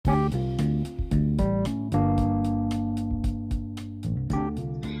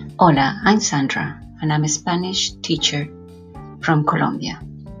Hola, I'm Sandra, and I'm a Spanish teacher from Colombia.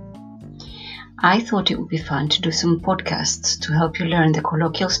 I thought it would be fun to do some podcasts to help you learn the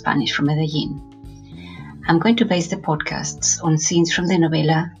colloquial Spanish from Medellin. I'm going to base the podcasts on scenes from the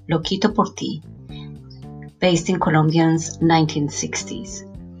novela Loquito por ti, based in Colombia's 1960s,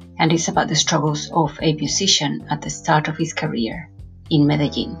 and it's about the struggles of a musician at the start of his career in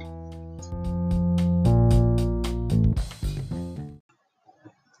Medellin.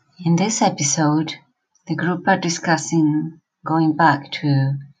 In this episode, the group are discussing going back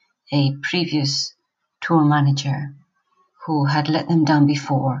to a previous tour manager who had let them down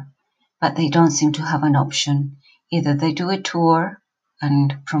before, but they don't seem to have an option. Either they do a tour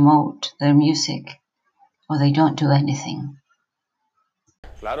and promote their music, or they don't do anything.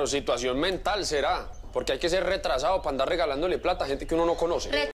 Claro, situación mental será, porque hay que ser retrasado para andar regalándole plata a gente que uno no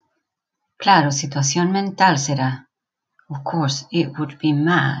conoce. Claro, situación mental será. Of course, it would be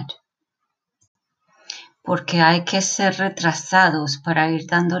mad. Porque hay que ser retrasados para ir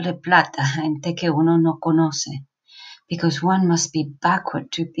dándole plata a gente que uno no conoce. Because one must be backward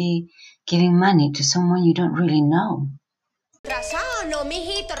to be giving money to someone you don't really know. Retrasado no,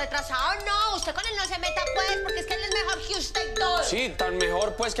 mijito, retrasado no. Usted con él no se meta, pues, porque es que él es mejor que usted todo. Sí, tan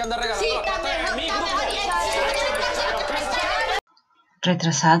mejor, pues, que anda regalando la plata de mi grupo.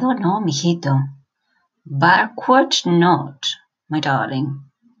 Retrasado no, mijito. Backward not, my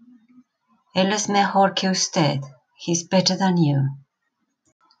darling. Él es mejor que usted. He's better than you.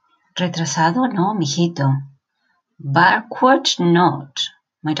 Retrasado no, mijito. Backward not,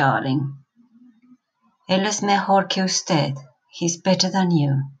 my darling. Él es mejor que usted. He's better than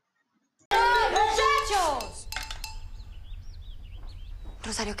you. ¡Muchachos!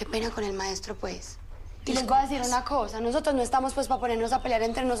 Rosario, qué pena con el maestro, pues. Y les voy a decir una cosa, nosotros no estamos pues para ponernos a pelear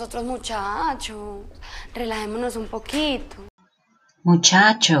entre nosotros, muchachos. Relajémonos un poquito.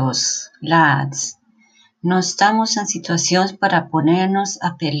 Muchachos, lads, no estamos en situación para ponernos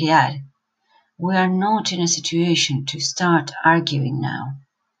a pelear. We are not in a situation to start arguing now.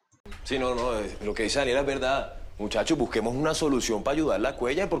 Sí, no, lo que dice Daniela es verdad. Muchachos, busquemos una solución para ayudarla a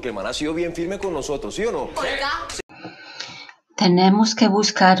Cuellar porque el man ha sido bien firme con nosotros, ¿sí o no? Tenemos que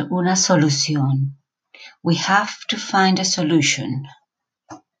buscar una solución. We have to find a solution.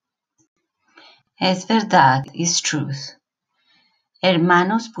 Es verdad, it's truth.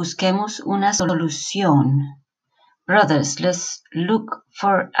 Hermanos, busquemos una solución. Brothers, let's look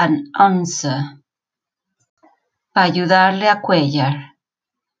for an answer. Para ayudarle a Cuellar.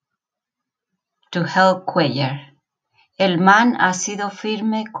 To help Cuellar. El man ha sido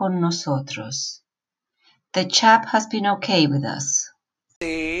firme con nosotros. The chap has been okay with us.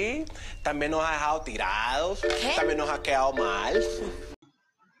 Sí, también nos ha dejado tirados. ¿Qué? También nos ha quedado mal.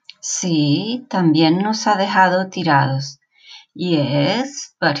 Sí, también nos ha dejado tirados.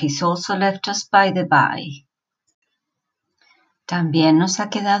 Yes, but he's also left us by the by. También nos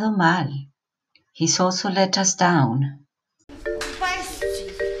ha quedado mal. He's also let us down. Pues sí.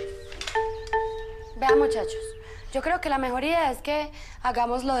 Vean, muchachos, yo creo que la mejor idea es que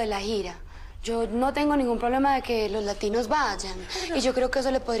hagamos lo de la gira. Yo no tengo ningún problema de que los latinos vayan. Y yo creo que eso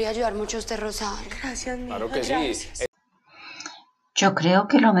le podría ayudar mucho a usted, Rosario. Gracias, mi Claro que sí. Yo creo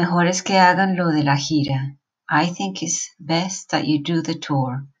que lo mejor es que hagan lo de la gira. I think it's best that you do the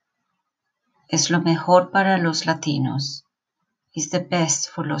tour. Es lo mejor para los latinos. It's the best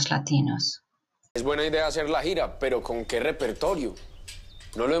for los latinos. Es buena idea hacer la gira, pero ¿con qué repertorio?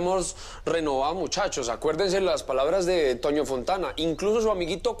 No lo hemos renovado, muchachos. Acuérdense las palabras de Toño Fontana. Incluso su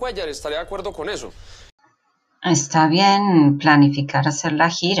amiguito Cuellar estaría de acuerdo con eso. Está bien planificar hacer la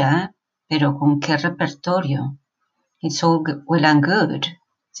gira, pero ¿con qué repertorio? It's all well and good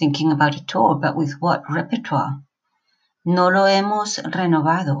thinking about a tour, but with what repertoire? No lo hemos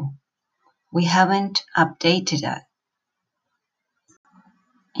renovado. We haven't updated it.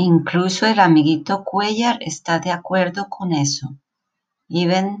 Incluso el amiguito Cuellar está de acuerdo con eso.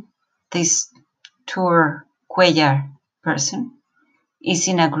 Even this tour Cuellar person is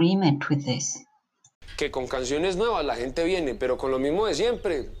in agreement with this. Que con canciones nuevas la gente viene, pero con lo mismo de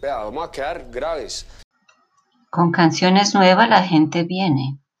siempre, vea, vamos a quedar graves. Con canciones nuevas la gente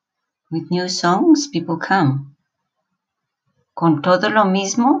viene. With new songs, people come. Con todo lo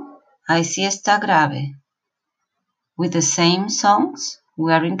mismo, ahí sí está grave. With the same songs,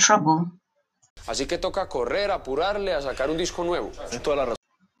 we are in trouble. Así que toca correr, apurarle a sacar un disco nuevo. Es toda la razón.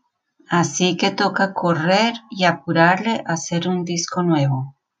 Así que toca correr y apurarle a hacer un disco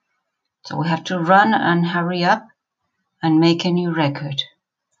nuevo. So we have to run and hurry up and make a new record.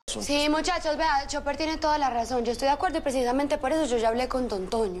 Sí, muchachos, vea, Chopper tiene toda la razón. Yo estoy de acuerdo y precisamente por eso yo ya hablé con Don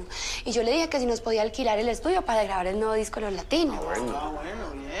Toño. Y yo le dije que si nos podía alquilar el estudio para grabar el nuevo disco de Los Latinos. Bueno,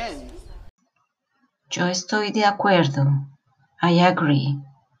 bien. Yo estoy de acuerdo. I agree.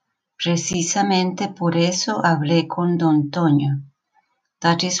 Precisamente por eso hablé con Don Toño.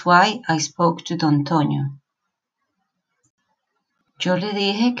 That is why I spoke to Don Toño. Yo le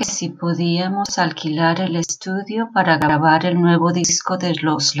dije que si podíamos alquilar el estudio para grabar el nuevo disco de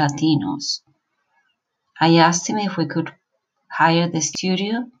Los Latinos. I asked him if we could hire the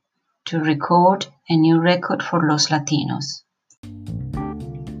studio to record a new record for Los Latinos.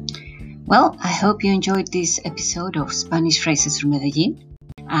 Well, I hope you enjoyed this episode of Spanish Phrases from Medellín,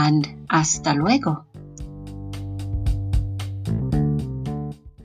 and hasta luego.